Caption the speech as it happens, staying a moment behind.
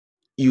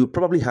You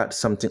probably had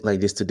something like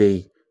this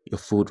today, your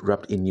food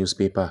wrapped in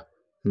newspaper.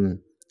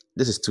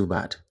 This is too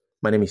bad.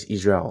 My name is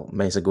Israel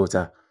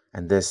Mensagota,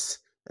 and this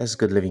is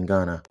Good Living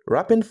Ghana.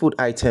 Wrapping food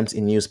items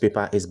in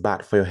newspaper is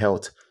bad for your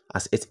health,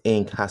 as its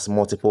ink has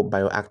multiple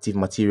bioactive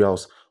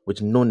materials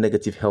with no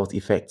negative health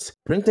effects.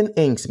 Printing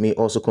inks may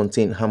also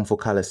contain harmful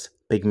colors,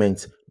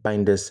 pigments,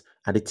 binders,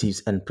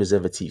 additives, and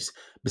preservatives.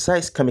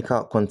 Besides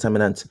chemical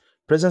contaminants,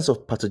 presence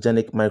of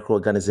pathogenic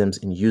microorganisms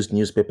in used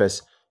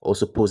newspapers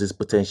also poses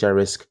potential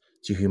risk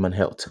to human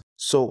health.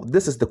 So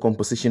this is the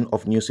composition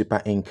of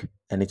newspaper ink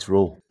and its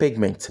role.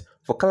 Pigment,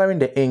 for coloring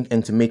the ink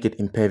and to make it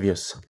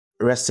impervious.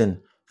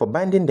 Resin, for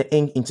binding the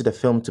ink into the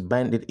film to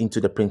bind it into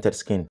the printed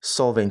skin.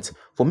 Solvent,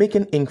 for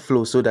making ink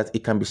flow so that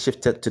it can be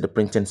shifted to the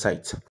printing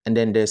site. And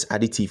then there's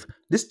additive.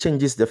 This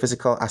changes the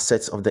physical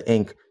assets of the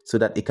ink so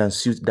that it can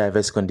suit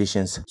diverse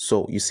conditions.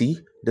 So you see,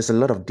 there's a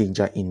lot of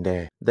danger in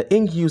there. The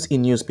ink used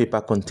in newspaper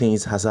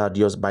contains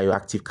hazardous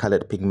bioactive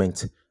colored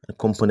pigment and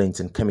components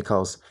and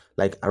chemicals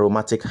like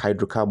aromatic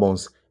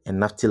hydrocarbons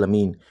and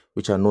naphthylamine,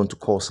 which are known to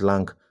cause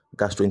lung,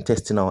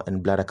 gastrointestinal,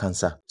 and bladder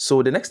cancer.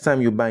 So the next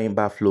time you're buying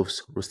bath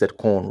loaves, roasted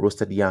corn,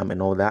 roasted yam,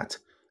 and all that,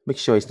 make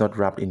sure it's not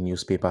wrapped in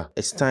newspaper.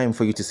 It's time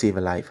for you to save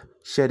a life.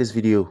 Share this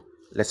video.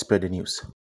 Let's spread the news.